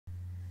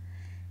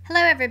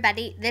Hello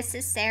everybody, this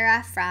is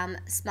Sarah from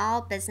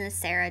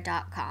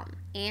smallbusinesssarah.com,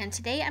 and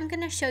today I'm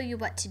going to show you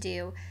what to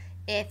do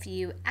if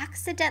you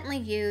accidentally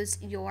use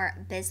your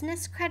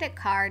business credit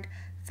card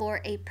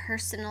for a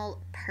personal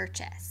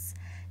purchase.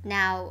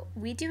 Now,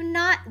 we do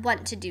not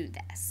want to do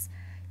this.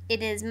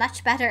 It is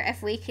much better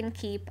if we can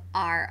keep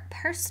our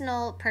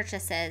personal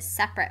purchases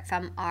separate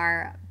from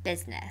our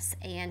business,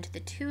 and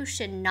the two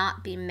should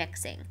not be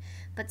mixing.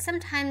 But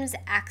sometimes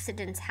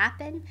accidents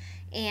happen,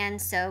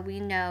 and so we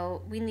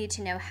need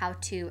to know how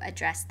to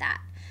address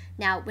that.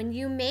 Now, when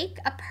you make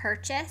a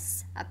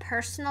purchase, a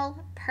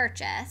personal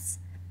purchase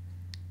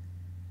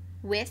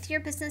with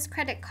your business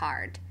credit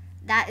card,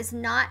 that is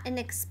not an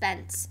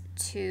expense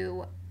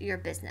to your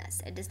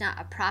business. It is not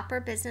a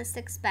proper business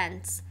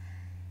expense.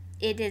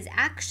 It is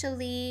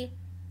actually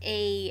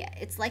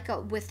it's like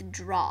a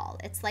withdrawal.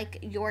 It's like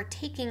you're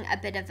taking a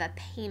bit of a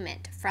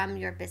payment from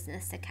your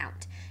business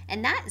account.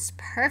 And that is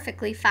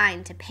perfectly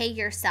fine to pay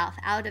yourself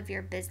out of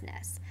your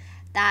business.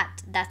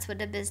 That's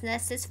what a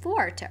business is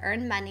for, to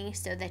earn money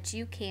so that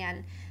you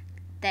can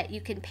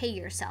pay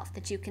yourself,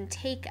 that you can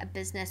take a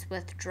business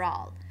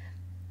withdrawal.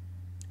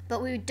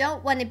 But we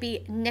don't want to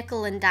be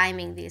nickel and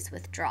diming these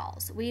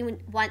withdrawals. We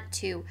want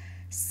to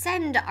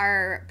send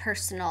our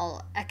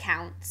personal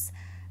accounts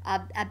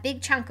a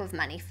big chunk of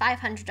money,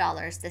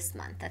 $500 this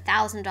month,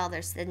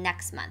 $1,000 the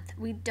next month.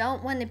 We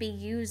don't want to be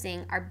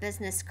using our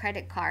business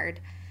credit card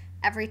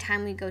every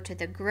time we go to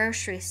the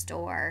grocery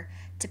store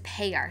to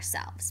pay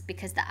ourselves,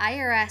 because the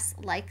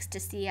IRS likes to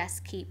see us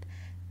keep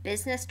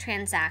business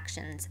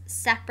transactions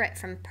separate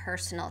from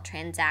personal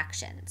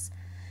transactions.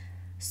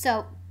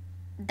 So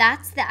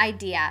that's the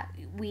idea.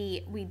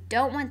 We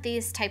don't want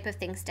these type of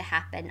things to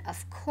happen.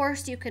 Of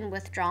course, you can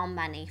withdraw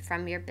money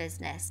from your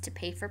business to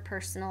pay for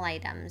personal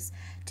items,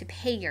 to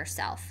pay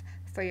yourself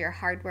for your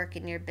hard work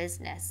in your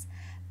business.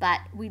 But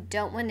we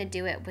don't want to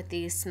do it with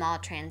these small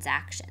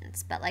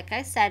transactions. But like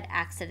I said,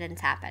 accidents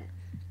happen.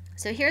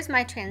 So here's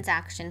my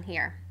transaction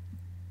here.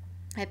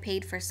 I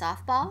paid for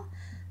softball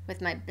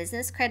with my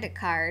business credit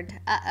card,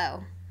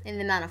 in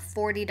the amount of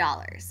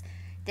 $40.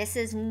 This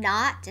is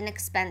not an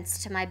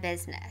expense to my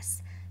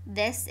business.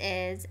 This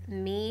is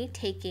me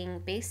taking,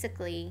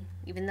 basically,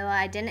 even though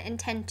I didn't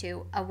intend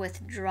to, a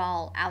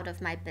withdrawal out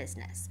of my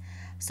business.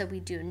 So we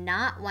do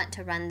not want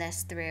to run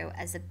this through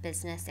as a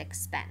business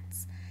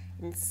expense.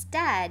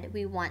 Instead,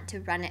 we want to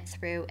run it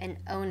through an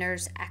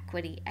owner's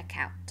equity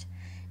account.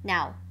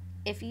 Now,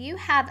 if you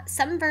have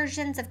some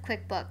versions of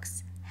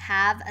QuickBooks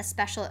have a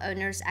special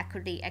owner's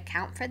equity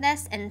account for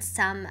this, and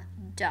some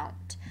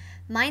don't.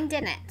 Mine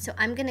didn't, so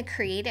I'm going to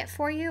create it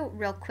for you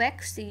real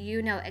quick so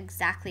you know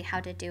exactly how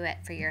to do it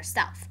for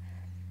yourself.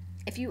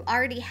 If you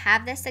already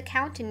have this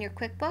account in your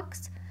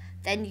QuickBooks,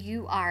 then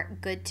you are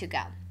good to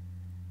go.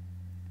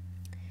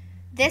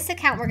 This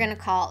account we're going to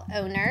call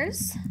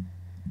Owners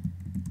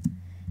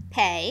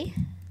Pay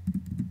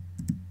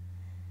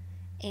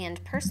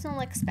and Personal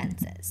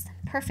Expenses.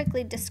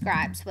 Perfectly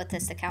describes what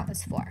this account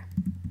is for.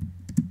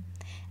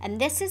 And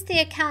this is the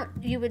account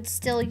you would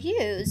still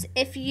use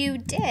if you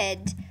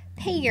did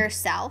pay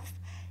yourself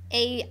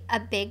a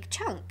big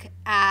chunk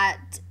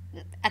at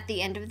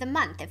the end of the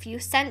month. If you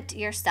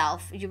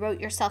wrote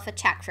yourself a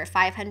check for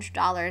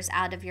 $500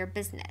 out of your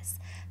business,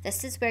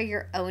 this is where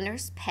your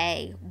owner's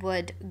pay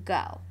would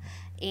go.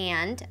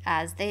 And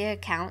as the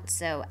account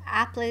so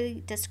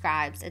aptly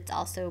describes, it's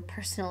also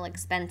personal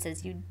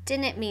expenses you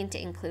didn't mean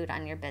to include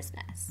on your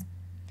business.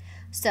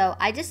 So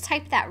I just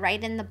typed that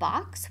right in the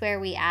box where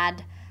we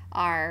add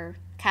our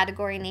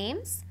category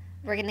names.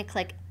 We're going to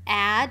click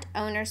Add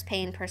Owner's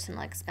Pay and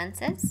Personal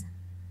Expenses.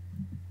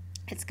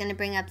 It's going to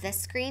bring up this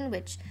screen,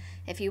 which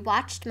if you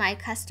watched my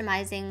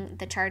customizing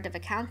the chart of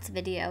accounts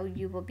video,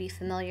 you will be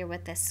familiar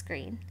with this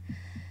screen.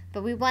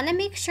 But we want to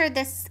make sure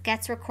this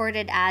gets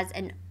recorded as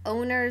an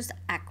owner's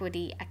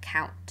equity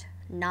account,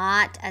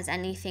 not as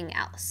anything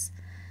else.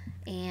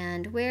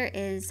 And where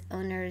is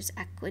owner's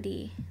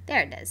equity?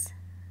 There it is.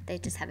 They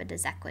just have it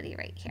as equity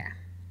right here.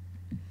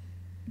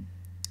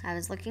 I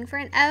was looking for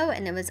an O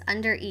and it was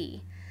under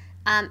E.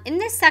 In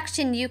this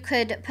section, you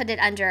could put it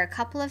under a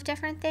couple of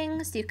different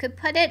things. You could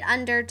put it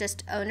under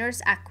just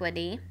owner's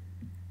equity.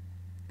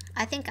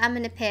 I think I'm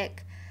going to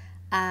pick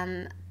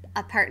a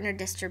partner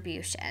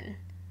distribution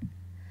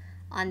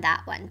on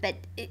that one, but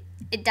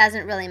it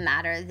doesn't really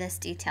matter, this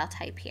detail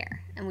type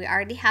here. And we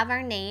already have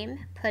our name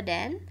put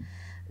in.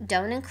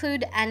 Don't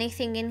include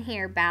anything in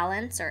here,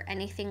 balance or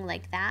anything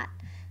like that.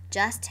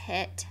 Just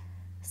hit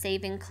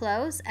save and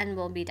close and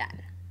we'll be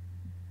done.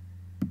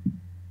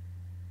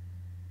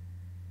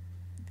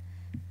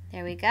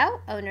 There we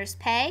go, owner's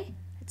pay.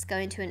 It's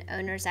going to an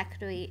owner's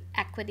equity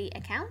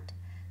account.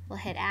 We'll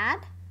hit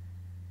add.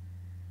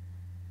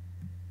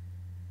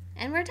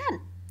 And we're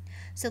done.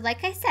 So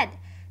like I said,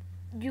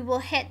 you will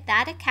hit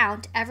that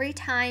account every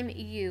time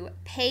you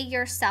pay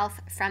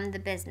yourself from the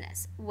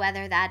business,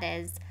 whether that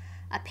is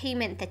a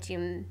payment that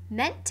you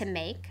meant to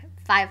make,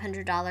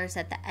 $500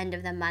 at the end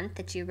of the month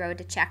that you wrote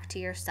a check to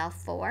yourself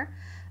for,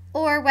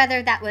 or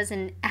whether that was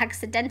an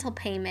accidental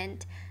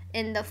payment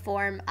in the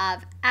form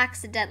of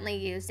accidentally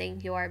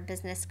using your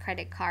business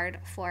credit card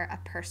for a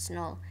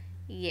personal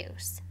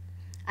use.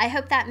 I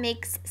hope that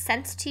makes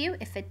sense to you.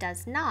 If it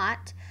does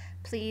not,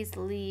 please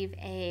leave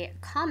a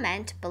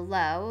comment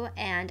below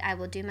and I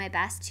will do my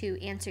best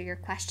to answer your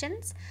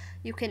questions.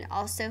 You can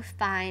also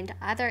find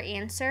other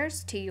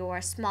answers to your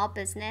small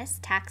business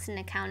tax and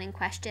accounting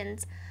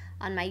questions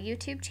on my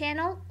YouTube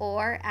channel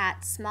or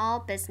at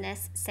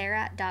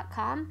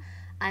smallbusinesssarah.com.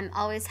 I'm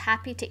always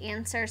happy to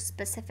answer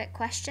specific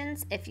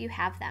questions if you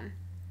have them.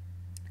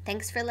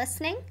 Thanks for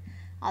listening.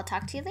 I'll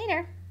talk to you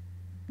later.